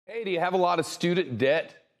Hey, do you have a lot of student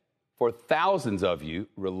debt? For thousands of you,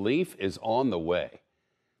 relief is on the way.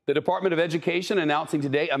 The Department of Education announcing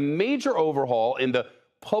today a major overhaul in the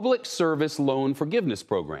Public Service Loan Forgiveness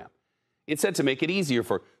Program. It's set to make it easier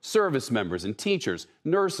for service members and teachers,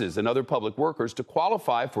 nurses, and other public workers to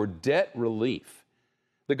qualify for debt relief.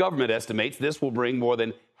 The government estimates this will bring more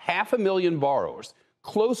than 500,000 borrowers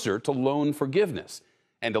closer to loan forgiveness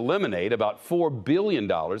and eliminate about $4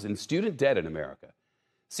 billion in student debt in America.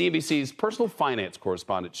 CNBC's personal finance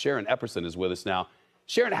correspondent Sharon Epperson is with us now.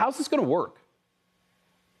 Sharon, how's this going to work?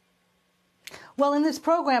 Well, in this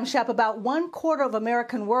program, Shep, about 1/4 of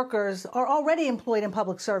American workers are already employed in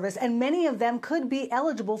public service, and many of them could be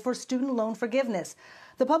eligible for student loan forgiveness.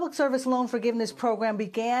 The Public Service Loan Forgiveness Program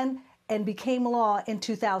began and became law in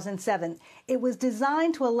 2007. It was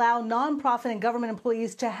designed to allow nonprofit and government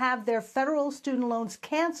employees to have their federal student loans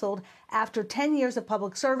canceled after 10 years of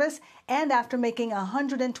public service and after making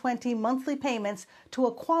 120 monthly payments to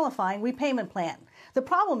a qualifying repayment plan. The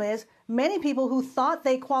problem is, many people who thought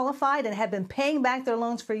they qualified and had been paying back their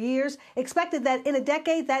loans for years expected that in a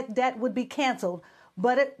decade that debt would be canceled,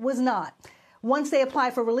 but it was not. Once they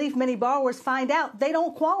apply for relief, many borrowers find out they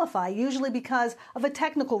don't qualify, usually because of a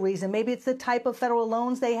technical reason. Maybe it's the type of federal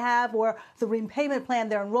loans they have or the repayment plan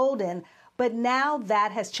they're enrolled in. But now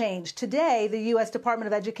that has changed. Today, the U.S. Department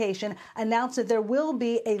of Education announced that there will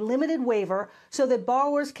be a limited waiver so that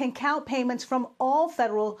borrowers can count payments from all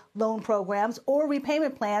federal loan programs or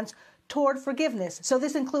repayment plans toward forgiveness. So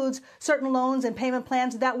this includes certain loans and payment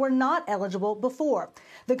plans that were not eligible before.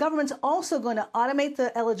 The government's also going to automate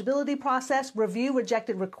the eligibility process, review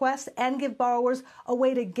rejected requests, and give borrowers a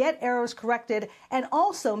way to get errors corrected, and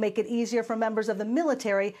also make it easier for members of the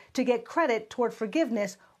military to get credit toward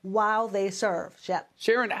forgiveness while they serve. Shep.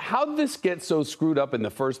 Sharon, how did this get so screwed up in the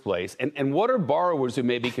first place? And what are borrowers who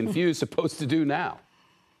may be confused supposed to do now?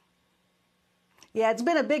 Yeah, it's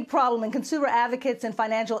been a big problem, and consumer advocates and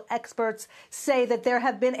financial experts say that there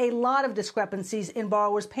have been a lot of discrepancies in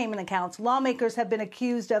borrowers' payment accounts. Lawmakers have been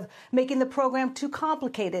accused of making the program too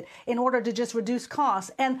complicated in order to just reduce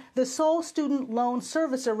costs, and the sole student loan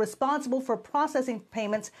servicer responsible for processing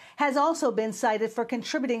payments has also been cited for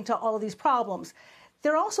contributing to all of these problems.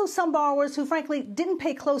 There are also some borrowers who, frankly, didn't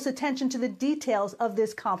pay close attention to the details of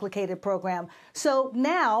this complicated program. So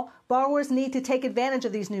now borrowers need to take advantage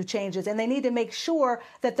of these new changes, and they need to make sure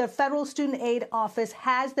that the Federal Student Aid Office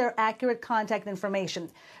has their accurate contact information.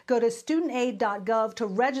 Go to studentaid.gov to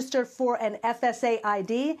register for an FSA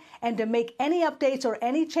ID and to make any updates or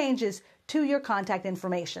any changes to your contact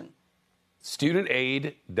information.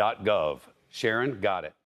 Studentaid.gov. Sharon, got it.